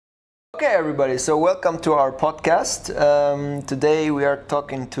Okay, everybody, so welcome to our podcast. Today we are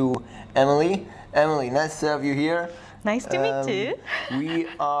talking to Emily. Emily, nice to have you here. Nice to meet you. We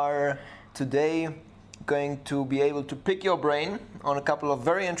are today going to be able to pick your brain on a couple of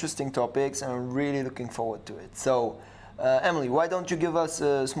very interesting topics, and I'm really looking forward to it. So, Emily, why don't you give us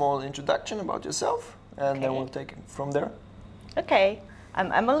a small introduction about yourself, and then we'll take it from there. Okay.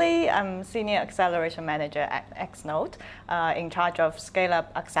 I'm Emily. I'm Senior Acceleration Manager at XNode, in charge of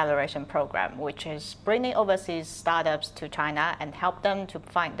Scale-Up Acceleration Program, which is bringing overseas startups to China and help them to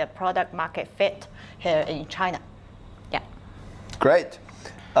find the product market fit here in China. Yeah. Great.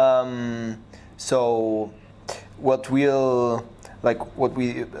 So what we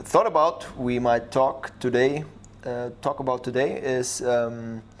thought about, we might talk about today is,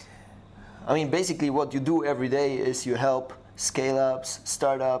 basically what you do every day is you help scale-ups,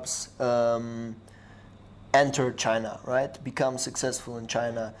 startups enter China, right? Become successful in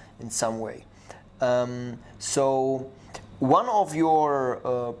China in some way. So one of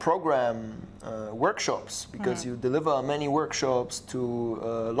your program workshops, because you deliver many workshops to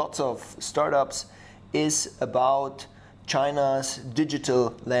lots of startups, is about China's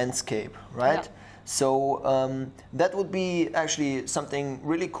digital landscape, right? Yeah. So that would be actually something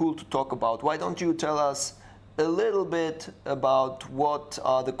really cool to talk about. Why don't you tell us a little bit about what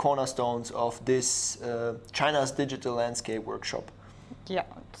are the cornerstones of this China's Digital Landscape workshop? Yeah,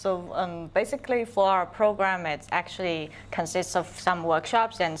 so basically for our program, it actually consists of some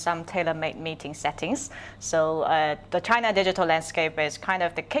workshops and some tailor-made meeting settings. So the China Digital Landscape is kind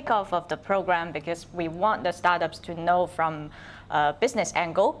of the kickoff of the program, because we want the startups to know from a business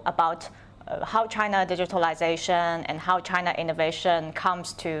angle about how China digitalization and how China innovation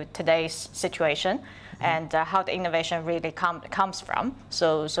comes to today's situation, and how the innovation really comes from.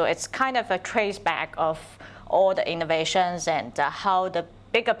 So it's kind of a trace back of all the innovations and how the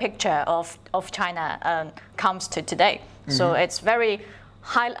bigger picture of China comes to today. So it's very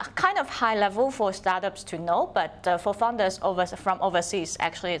high level for startups to know, but for founders from overseas,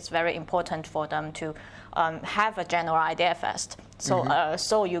 actually it's very important for them to have a general idea first. So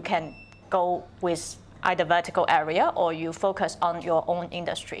so you can go with either vertical area or you focus on your own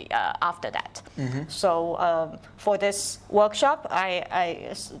industry after that. So for this workshop,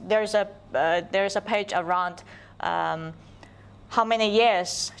 there's a page around how many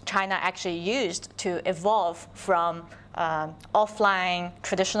years China actually used to evolve from offline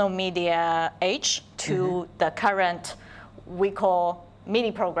traditional media age to the current we call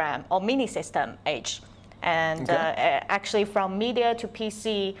mini program or mini system age. And actually from media to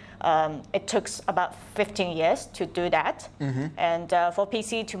PC, it took about 15 years to do that. And for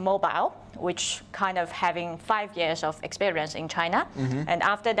PC to mobile, which kind of having 5 years of experience in China. And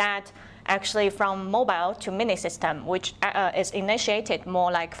after that, actually from mobile to mini system, which is initiated more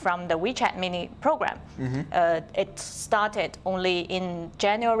like from the WeChat mini program. It started only in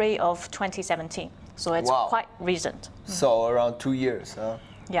January of 2017. So it's quite recent. So around 2 years, huh?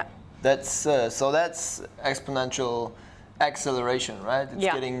 Yeah. That's exponential acceleration, right? It's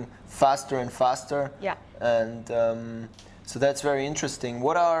getting faster and faster. Yeah. And so that's very interesting.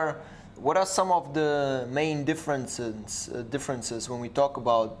 What are some of the main differences when we talk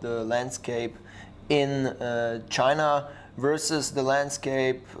about the landscape in China versus the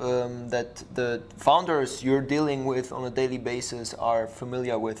landscape that the founders you're dealing with on a daily basis are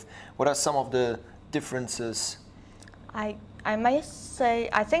familiar with? What are some of the differences? I may say,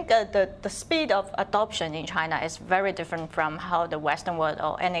 I think the speed of adoption in China is very different from how the Western world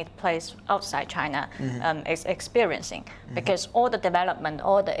or any place outside China is experiencing. Because all the development,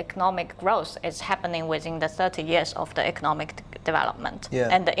 all the economic growth is happening within the 30 years of the economic development.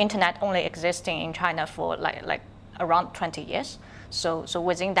 And the internet only existing in China for like around 20 years. So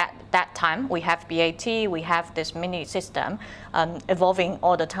within that time, we have BAT, we have this mini system evolving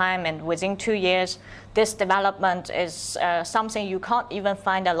all the time, and within 2 years, this development is something you can't even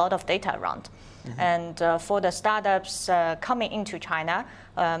find a lot of data around. And for the startups coming into China,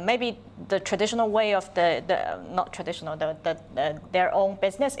 maybe the traditional way of not traditional, their own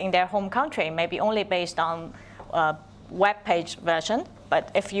business in their home country may be only based on web page version.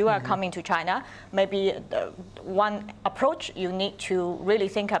 But if you are coming to China, maybe one approach you need to really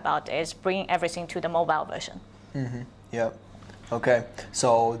think about is bringing everything to the mobile version. Yeah. Okay.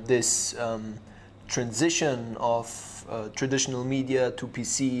 So this transition of traditional media to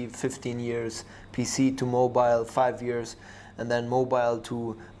PC, 15 years, PC to mobile, 5 years, and then mobile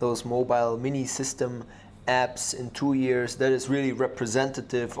to those mobile mini system apps in 2 years, that is really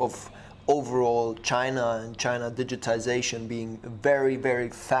representative of overall China and China digitization being a very, very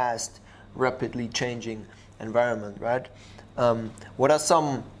fast, rapidly changing environment, right? What are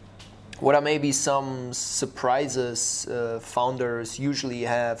some what are maybe some surprises founders usually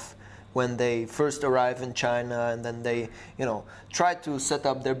have when they first arrive in China, and then they, try to set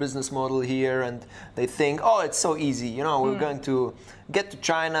up their business model here, and they think, oh, it's so easy, we're going to get to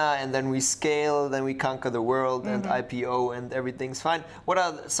China, and then we scale, then we conquer the world, and IPO, and everything's fine. What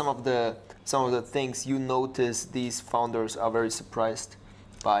are some of the things you notice these founders are very surprised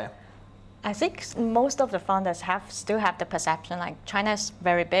by? I think most of the founders still have the perception like China's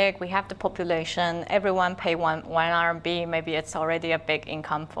very big, we have the population, everyone pay one RMB, maybe it's already a big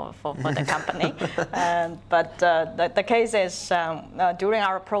income for the company. But the case is during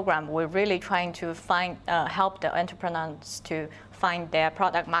our program, we're really trying to help the entrepreneurs to find their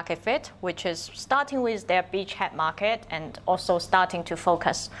product market fit, which is starting with their beachhead market and also starting to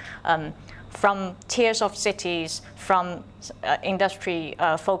focus from tiers of cities, from industry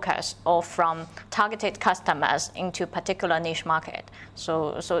focus, or from targeted customers into particular niche market.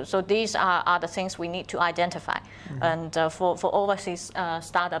 So these are the things we need to identify. And for overseas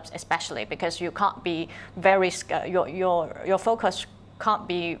startups especially, because you can't be your focus can't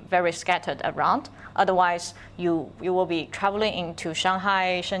be very scattered around. Otherwise, you will be traveling into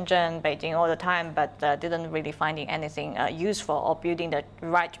Shanghai, Shenzhen, Beijing all the time, but didn't really finding anything useful or building the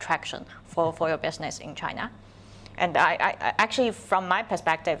right traction for your business in China. And I actually, from my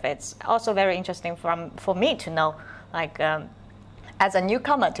perspective, it's also very interesting for me to know, like, as a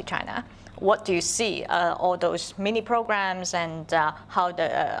newcomer to China, what do you see all those mini programs and how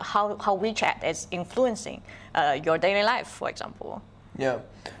WeChat is influencing your daily life, for example? Yeah.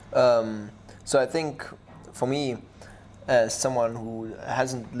 So I think for me, as someone who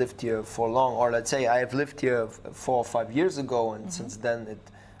hasn't lived here for long, or let's say I have lived here 4 or 5 years ago, and since then it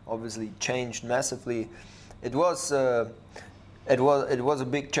obviously changed massively. It was a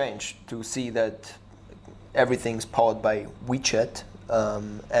big change to see that everything's powered by WeChat,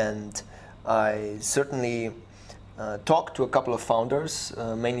 and I certainly talked to a couple of founders,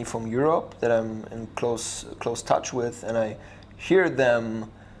 mainly from Europe, that I'm in close touch with, and I hear them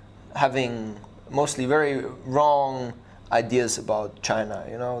having mostly very wrong ideas about China.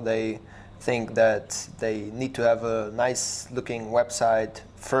 They think that they need to have a nice looking website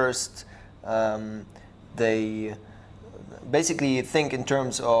first. They basically think in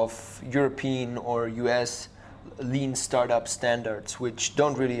terms of European or US lean startup standards, which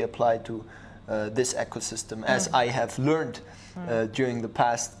don't really apply to this ecosystem, as I have learned during the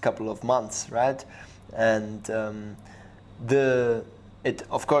past couple of months, right? And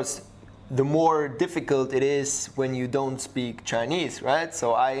of course, the more difficult it is when you don't speak Chinese, right?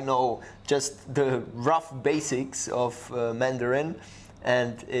 So I know just the rough basics of Mandarin,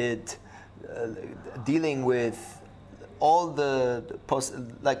 and dealing with all the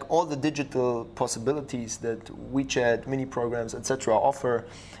digital possibilities that WeChat, mini programs, etc. offer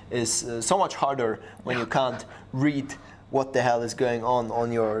is so much harder when you can't read what the hell is going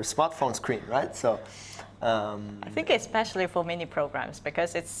on your smartphone screen, right? So. I think especially for mini programs,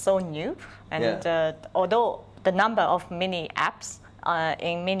 because it's so new, and although the number of mini apps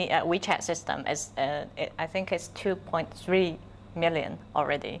in mini WeChat system is, I think it's 2.3 million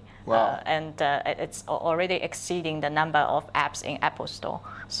already. Wow. And it's already exceeding the number of apps in Apple Store.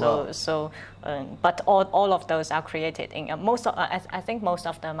 But all of those are created in I think most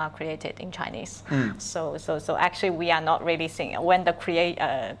of them are created in Chinese. So actually we are not really seeing when the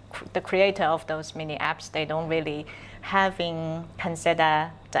creator of those mini apps, they don't really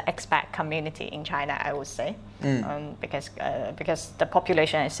consider the expat community in China, I would say, because the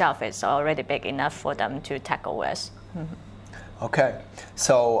population itself is already big enough for them to tackle with. Okay,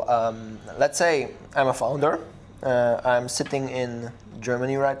 so let's say I'm a founder. I'm sitting in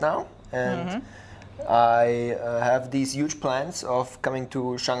Germany right now, and I have these huge plans of coming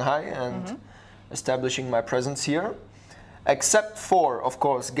to Shanghai and establishing my presence here. Except for, of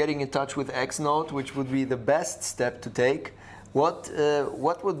course, getting in touch with XNode, which would be the best step to take. What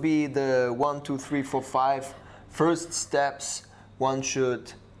would be the 1, 2, 3, 4, 5 first steps one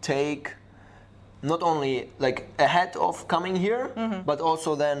should take? Not only like ahead of coming here, but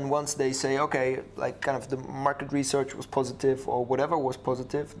also then once they say, okay, like kind of the market research was positive or whatever was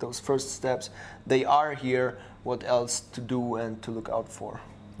positive, those first steps, they are here, what else to do and to look out for?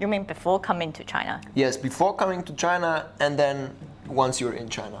 You mean before coming to China? Yes, before coming to China, and then once you're in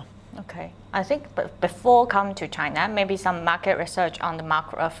China. Okay. I think before coming to China, maybe some market research on the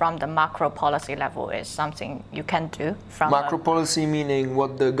macro, from the macro policy level is something you can do. From macro policy meaning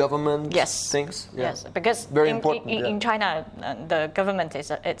what the government yes. thinks? Yeah. Yes, because in China, the government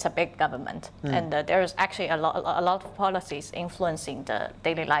it's a big government, and there is actually a lot of policies influencing the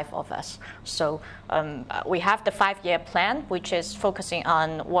daily life of us. So we have the 5-year plan, which is focusing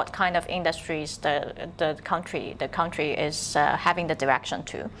on what kind of industries the country is having the direction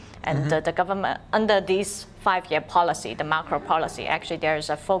to. And the government, under this 5-year policy, the macro policy, actually there is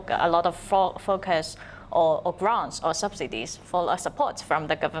a lot of focus or grants or subsidies for support from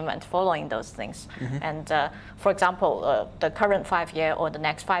the government following those things. And for example, the current 5-year or the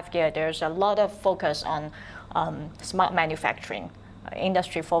next 5-year, there's a lot of focus on smart manufacturing,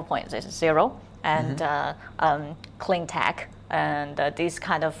 Industry 4.0, and clean tech, and these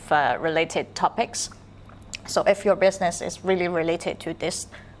kind of related topics. So if your business is really related to this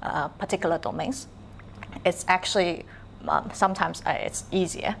particular domains, it's actually sometimes it's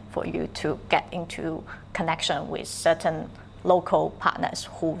easier for you to get into connection with certain local partners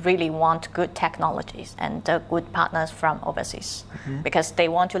who really want good technologies and good partners from overseas, because they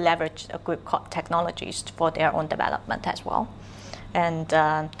want to leverage good technologies for their own development as well. And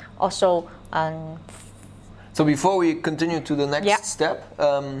also so before we continue to the next step,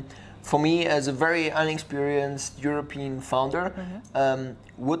 for me, as a very unexperienced European founder,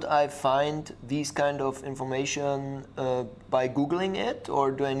 would I find these kind of information by Googling it,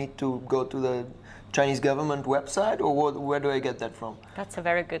 or do I need to go to the Chinese government website, or where do I get that from? That's a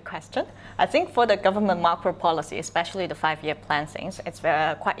very good question. I think for the government macro policy, especially the 5-year plan things, it's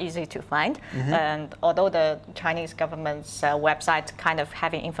quite easy to find. And although the Chinese government's website kind of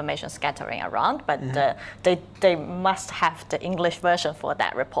having information scattering around, but they must have the English version for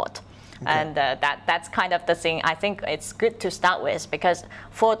that report. And that's kind of the thing I think it's good to start with, because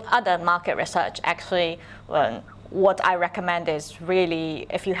for other market research, actually, what I recommend is really,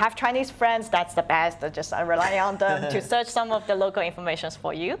 if you have Chinese friends, that's the best. Just rely on them to search some of the local information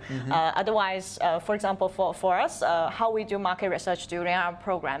for you. Otherwise, for example, for us, how we do market research during our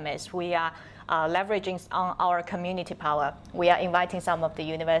program is we are leveraging on our community power. We are inviting some of the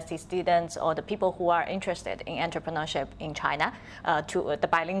university students or the people who are interested in entrepreneurship in China to the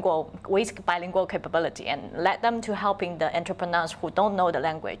bilingual capability, and let them to helping the entrepreneurs who don't know the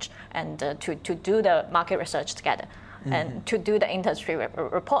language, and to do the market research together. And to do the industry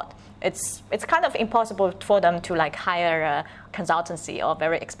report. It's kind of impossible for them to like hire a consultancy or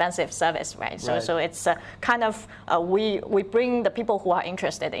very expensive service, right? So it's kind of we bring the people who are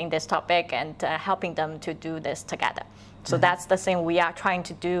interested in this topic and helping them to do this together. So that's the thing we are trying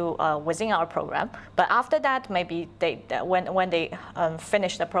to do within our program. But after that, maybe when they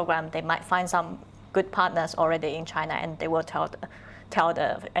finish the program, they might find some good partners already in China, and they will tell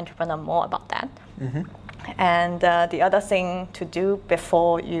the entrepreneur more about that. And the other thing to do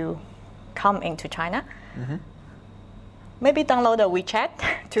before you come into China, maybe download a WeChat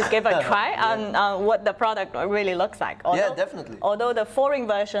to give a try on what the product really looks like. Although, definitely. Although the foreign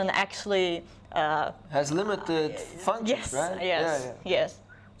version actually has limited functions, right? Yes.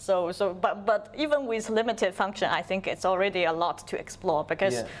 But even with limited function, I think it's already a lot to explore,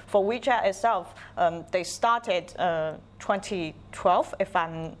 because for WeChat itself, they started 2012, if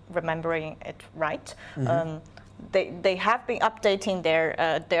I'm remembering it right. They have been updating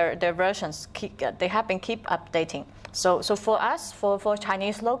their versions. They have been keep updating. So for us, for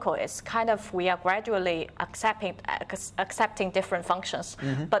Chinese local, it's kind of we are gradually accepting different functions.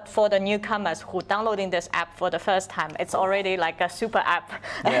 But for the newcomers who downloading this app for the first time, it's already like a super app,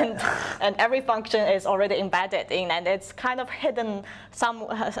 and every function is already embedded in, and it's kind of hidden some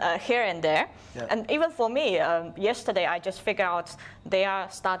here and there. And even for me, yesterday I just figured out they are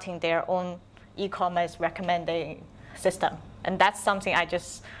starting their own e-commerce recommending system, and that's something I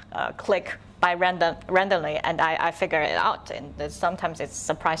just click by randomly, and I figure it out, and sometimes it's a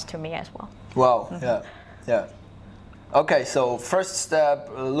surprise to me as well. Wow, yeah. Okay, so first step,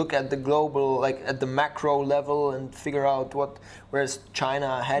 look at the global, like at the macro level, and figure out where's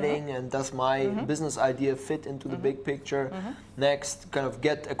China heading, and does my business idea fit into the big picture. Next, kind of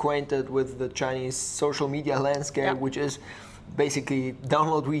get acquainted with the Chinese social media landscape, which is basically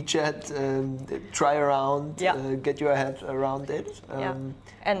download WeChat, try around, get your head around it.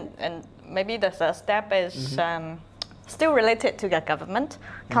 And maybe the third step is still related to the government,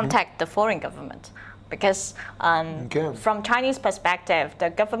 contact the foreign government. Because from Chinese perspective, the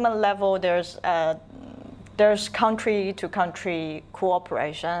government level, there's there's country-to-country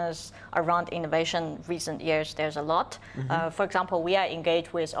cooperations around innovation. Recent years, there's a lot. For example, we are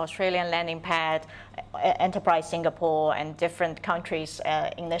engaged with Australian Landing Pad, Enterprise Singapore, and different countries'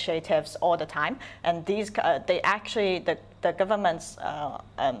 initiatives all the time. And these, the governments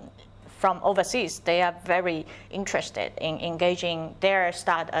from overseas, they are very interested in engaging their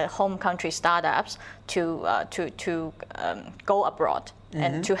home country startups to go abroad.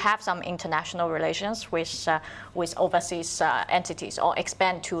 And to have some international relations with overseas entities or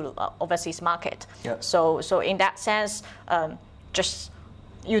expand to overseas market. Yeah. So in that sense, just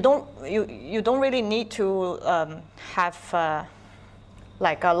you don't really need to have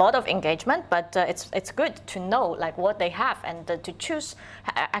like a lot of engagement, but it's good to know like what they have and to choose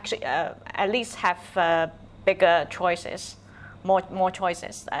actually at least have bigger choices, more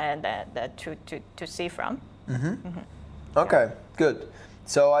choices and to see from. Okay, good.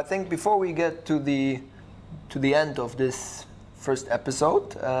 So I think before we get to the end of this first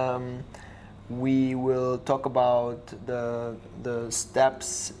episode, we will talk about the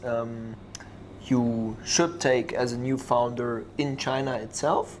steps you should take as a new founder in China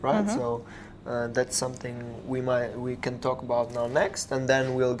itself, right? So that's something we can talk about now next, and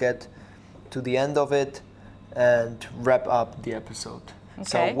then we'll get to the end of it and wrap up the episode. Okay.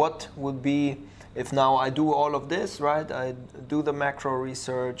 So what would be, if now I do all of this, right? I do the macro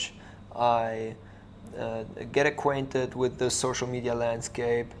research, I get acquainted with the social media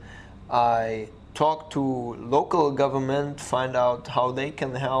landscape, I talk to local government, find out how they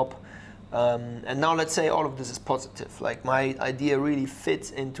can help, and now let's say all of this is positive, like my idea really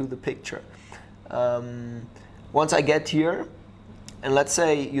fits into the picture. Once I get here, and let's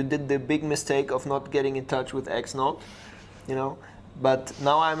say you did the big mistake of not getting in touch with XNode, but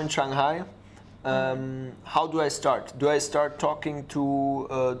now I'm in Shanghai. How do I start? Do I start talking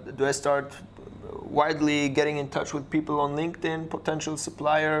to, do I start widely getting in touch with people on LinkedIn, potential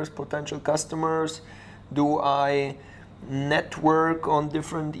suppliers, potential customers? Do I network on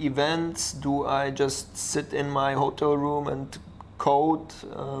different events? Do I just sit in my hotel room and code,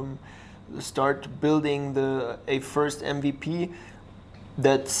 start building a first MVP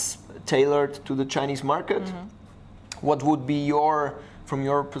that's tailored to the Chinese market? What would be from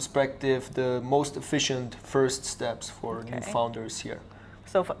your perspective, the most efficient first steps for new founders here?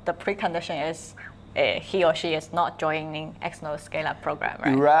 So the precondition is he or she is not joining XNode Scale-Up program,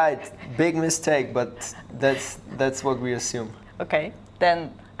 right? Right, big mistake, but that's what we assume. Okay,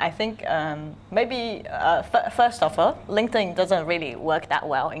 then I think maybe first of all, LinkedIn doesn't really work that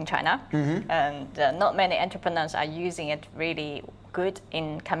well in China, and not many entrepreneurs are using it really good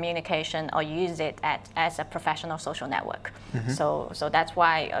in communication or use it as a professional social network. So that's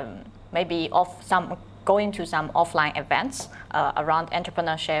why maybe going to some offline events around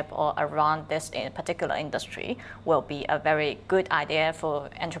entrepreneurship or around this particular industry will be a very good idea for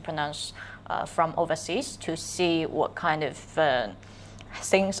entrepreneurs from overseas to see what kind of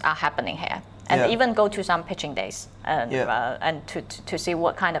things are happening here. And even go to some pitching days and to see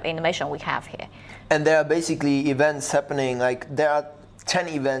what kind of innovation we have here. And there are basically events happening, like there are 10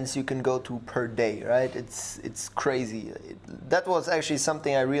 events you can go to per day, right? It's crazy. That was actually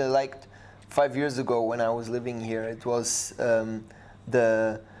something I really liked 5 years ago when I was living here. It was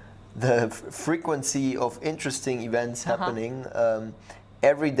the frequency of interesting events happening.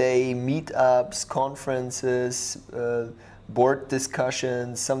 Everyday meetups, conferences, board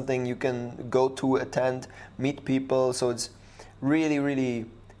discussions, something you can go to attend, meet people. So it's really, really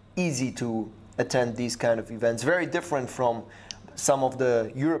easy to attend these kind of events. Very different from some of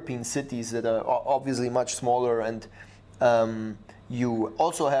the European cities that are obviously much smaller, and you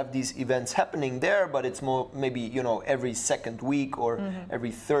also have these events happening there, but it's more maybe every second week or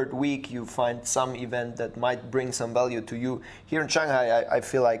every third week you find some event that might bring some value to you. Here in Shanghai, I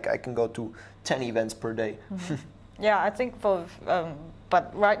feel like I can go to 10 events per day. Yeah, I think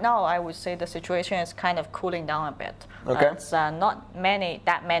but right now I would say the situation is kind of cooling down a bit. Okay. It's not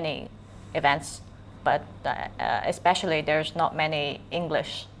that many events, but especially there's not many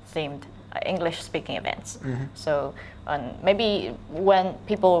English-themed, English-speaking events. So maybe when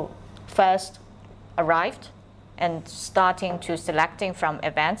people first arrived and starting to selecting from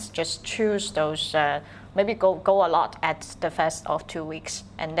events, just choose those. Maybe go a lot at the first of 2 weeks,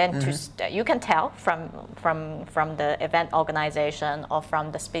 and then you can tell from the event organization or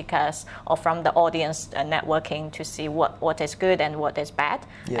from the speakers or from the audience networking to see what is good and what is bad,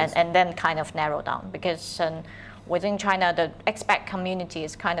 and then kind of narrow down, because within China the expat community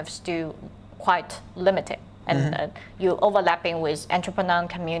is kind of still quite limited. And you overlapping with entrepreneur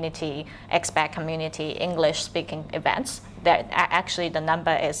community, expat community, English-speaking events. That actually the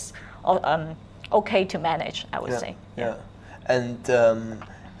number is okay to manage, I would say. Yeah.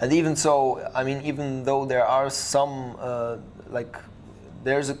 And even so, I mean, even though there are some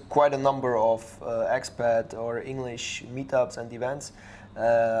there's quite a number of expat or English meetups and events,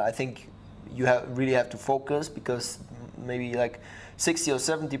 I think you really have to focus, because maybe like 60 or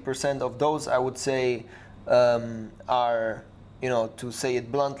 70% of those, I would say, are, to say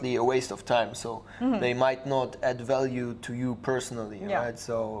it bluntly, a waste of time. So they might not add value to you personally, right?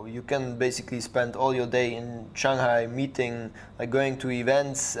 So you can basically spend all your day in Shanghai meeting, like going to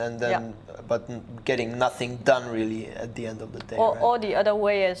events, and then but getting nothing done really at the end of the day. Or the other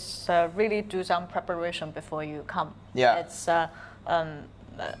way is really do some preparation before you come. Yeah.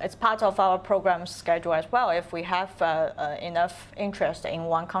 It's part of our program schedule as well. If we have enough interest in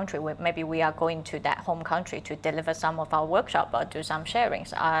one country, maybe we are going to that home country to deliver some of our workshop or do some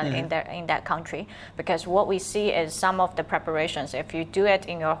sharings in that country. Because what we see is some of the preparations, if you do it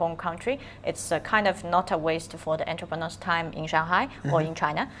in your home country, it's kind of not a waste for the entrepreneurs' time in Shanghai or in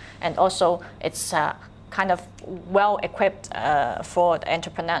China. And also it's kind of well equipped for the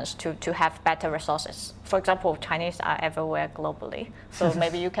entrepreneurs to have better resources. For example, Chinese are everywhere globally, so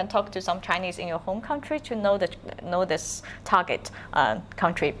maybe you can talk to some Chinese in your home country to know this target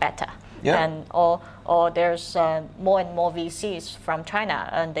country better. Yeah. And or there's more and more VCs from China,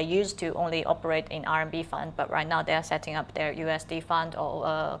 and they used to only operate in RMB fund, but right now they are setting up their USD fund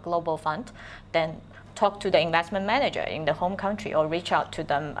or global fund. Then talk to the investment manager in the home country, or reach out to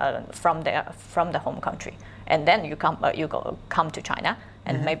them from the home country, and then you come to China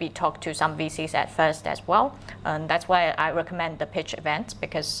and maybe talk to some VCs at first as well. And that's why I recommend the pitch events,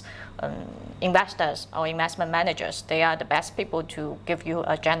 because investors or investment managers, they are the best people to give you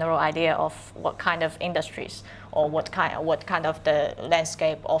a general idea of what kind of industries or what kind of the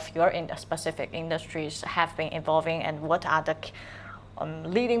landscape of your specific industries have been evolving, and what are the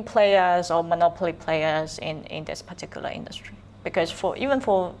leading players or monopoly players in this particular industry. Because even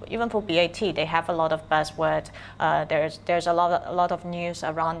for BAT, they have a lot of buzzwords. There's a lot of news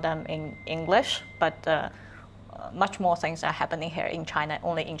around them in English, but much more things are happening here in China,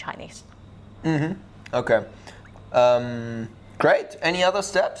 only in Chinese. Okay. Great. Any other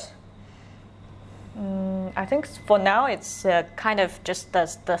steps? I think for now it's kind of just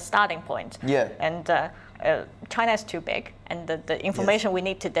the starting point. Yeah. And China is too big, and the information we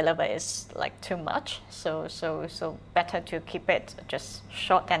need to deliver is like too much. So better to keep it just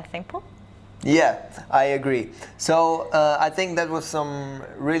short and simple. Yeah, I agree. So I think that was some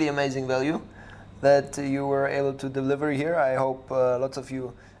really amazing value that you were able to deliver here. I hope lots of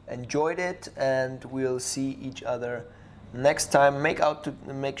you enjoyed it, and we'll see each other next time.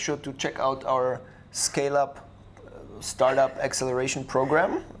 Make sure to check out our Scale Up Startup Acceleration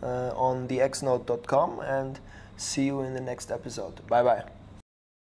Program on the XNode.com, and see you in the next episode. Bye bye.